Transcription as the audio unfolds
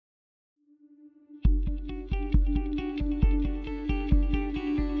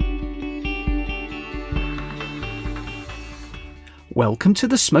Welcome to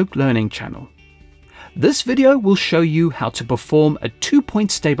the Smoke Learning channel. This video will show you how to perform a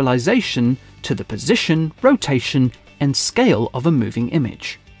 2-point stabilization to the position, rotation, and scale of a moving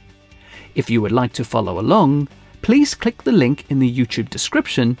image. If you would like to follow along, please click the link in the YouTube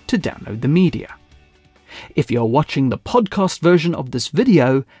description to download the media. If you're watching the podcast version of this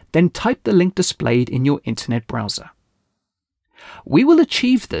video, then type the link displayed in your internet browser. We will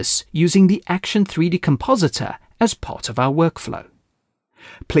achieve this using the Action 3D compositor as part of our workflow.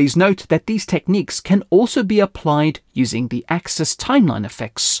 Please note that these techniques can also be applied using the Axis Timeline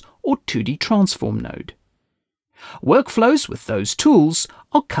Effects or 2D Transform node. Workflows with those tools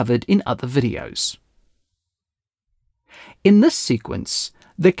are covered in other videos. In this sequence,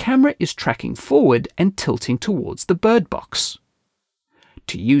 the camera is tracking forward and tilting towards the bird box.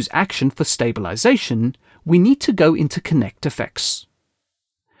 To use Action for stabilization, we need to go into Connect Effects.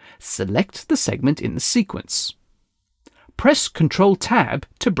 Select the segment in the sequence. Press Ctrl-Tab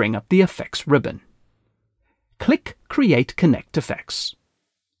to bring up the Effects ribbon. Click Create Connect Effects.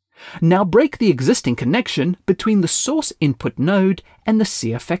 Now break the existing connection between the Source Input node and the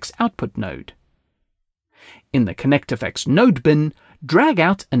CFX Output node. In the Connect Effects node bin, drag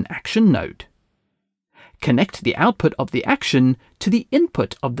out an Action node. Connect the output of the action to the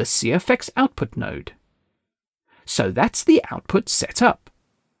input of the CFX Output node. So that's the output set up.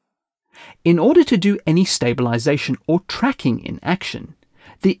 In order to do any stabilization or tracking in Action,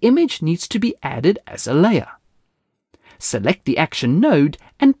 the image needs to be added as a layer. Select the Action node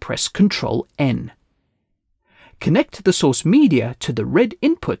and press Ctrl-N. Connect the source media to the red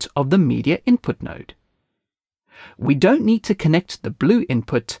input of the Media Input node. We don't need to connect the blue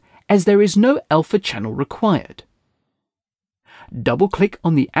input as there is no alpha channel required. Double-click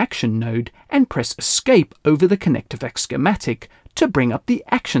on the Action node and press Escape over the Connect Effects schematic to bring up the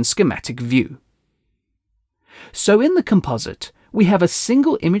Action schematic view. So in the composite, we have a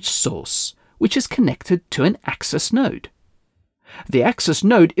single image source which is connected to an Axis node. The Axis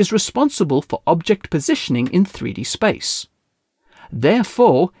node is responsible for object positioning in 3D space.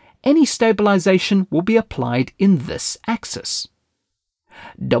 Therefore, any stabilization will be applied in this axis.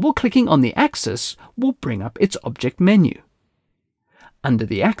 Double-clicking on the axis will bring up its object menu. Under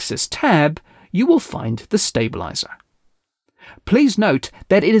the Axis tab, you will find the stabilizer. Please note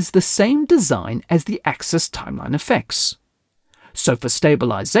that it is the same design as the Axis Timeline Effects. So for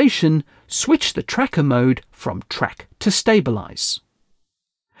stabilization, switch the tracker mode from Track to Stabilize.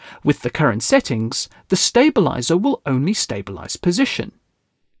 With the current settings, the stabilizer will only stabilize position.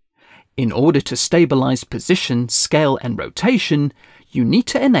 In order to stabilize position, scale, and rotation, you need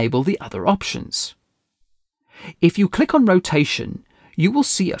to enable the other options. If you click on Rotation, you will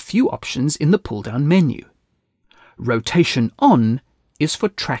see a few options in the pull-down menu. Rotation On is for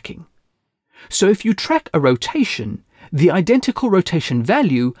tracking. So if you track a rotation, the identical rotation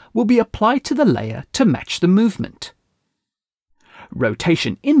value will be applied to the layer to match the movement.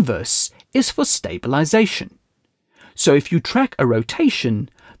 Rotation Inverse is for stabilization. So if you track a rotation,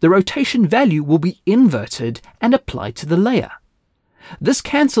 the rotation value will be inverted and applied to the layer. This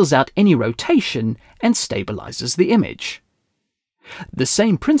cancels out any rotation and stabilizes the image. The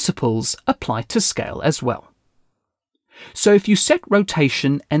same principles apply to scale as well. So if you set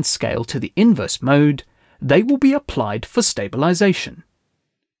rotation and scale to the inverse mode, they will be applied for stabilization.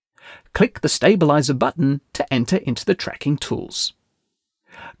 Click the Stabilizer button to enter into the tracking tools.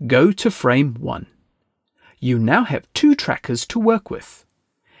 Go to Frame 1. You now have 2 trackers to work with.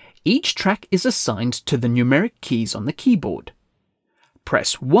 Each track is assigned to the numeric keys on the keyboard.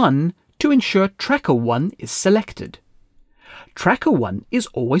 Press 1 to ensure Tracker 1 is selected. Tracker 1 is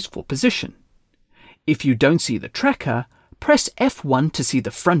always for position. If you don't see the tracker, press F1 to see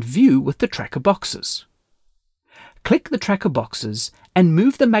the front view with the tracker boxes. Click the tracker boxes and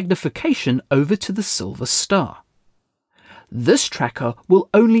move the magnification over to the silver star. This tracker will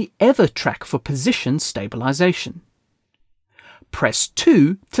only ever track for position stabilization. Press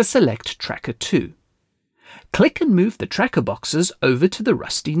 2 to select Tracker 2. Click and move the tracker boxes over to the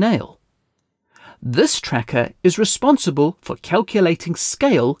rusty nail. This tracker is responsible for calculating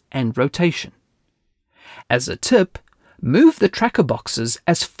scale and rotation. As a tip, move the tracker boxes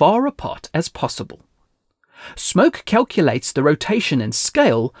as far apart as possible. Smoke calculates the rotation and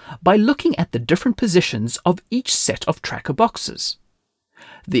scale by looking at the different positions of each set of tracker boxes.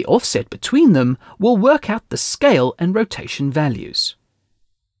 The offset between them will work out the scale and rotation values.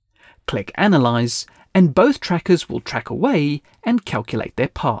 Click Analyze, and both trackers will track away and calculate their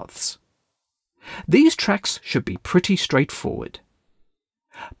paths. These tracks should be pretty straightforward.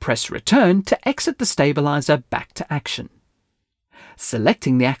 Press Return to exit the stabilizer back to Action.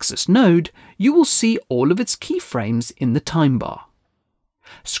 Selecting the Axis node, you will see all of its keyframes in the time bar.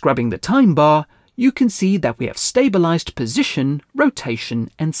 Scrubbing the time bar, you can see that we have stabilized position, rotation,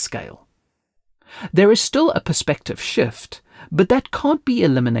 and scale. There is still a perspective shift, but that can't be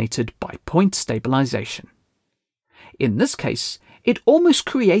eliminated by point stabilization. In this case, it almost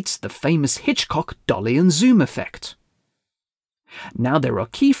creates the famous Hitchcock dolly and zoom effect. Now there are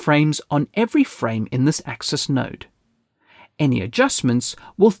keyframes on every frame in this axis node. Any adjustments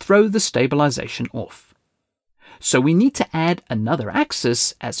will throw the stabilization off. So we need to add another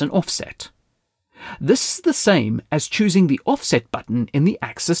axis as an offset. This is the same as choosing the offset button in the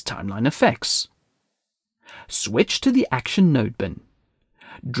axis timeline effects. Switch to the action node bin.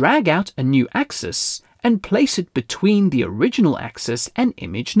 Drag out a new axis and place it between the original axis and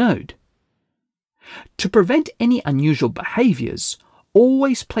image node. To prevent any unusual behaviors,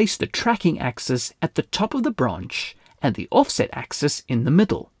 always place the tracking axis at the top of the branch and the offset axis in the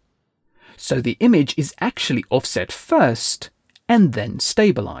middle, so the image is actually offset first and then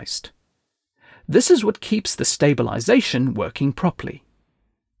stabilized. This is what keeps the stabilization working properly.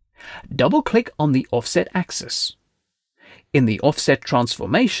 Double-click on the offset axis. In the offset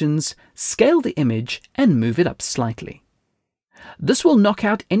transformations, scale the image and move it up slightly. This will knock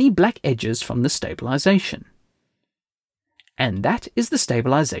out any black edges from the stabilization. And that is the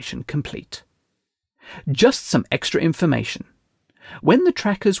stabilization complete. Just some extra information. When the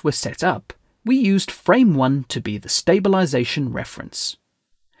trackers were set up, we used frame 1 to be the stabilization reference.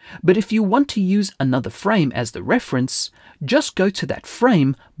 But if you want to use another frame as the reference, just go to that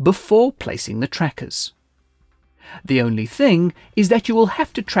frame before placing the trackers. The only thing is that you will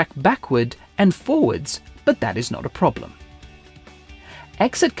have to track backward and forwards, but that is not a problem.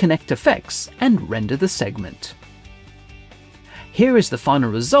 Exit Connect Effects and render the segment. Here is the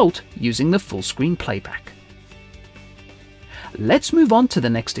final result using the full screen playback. Let's move on to the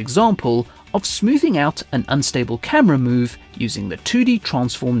next example of smoothing out an unstable camera move using the 2D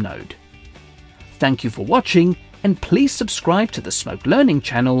Transform node. Thank you for watching, and please subscribe to the Smoke Learning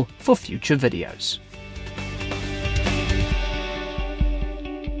channel for future videos.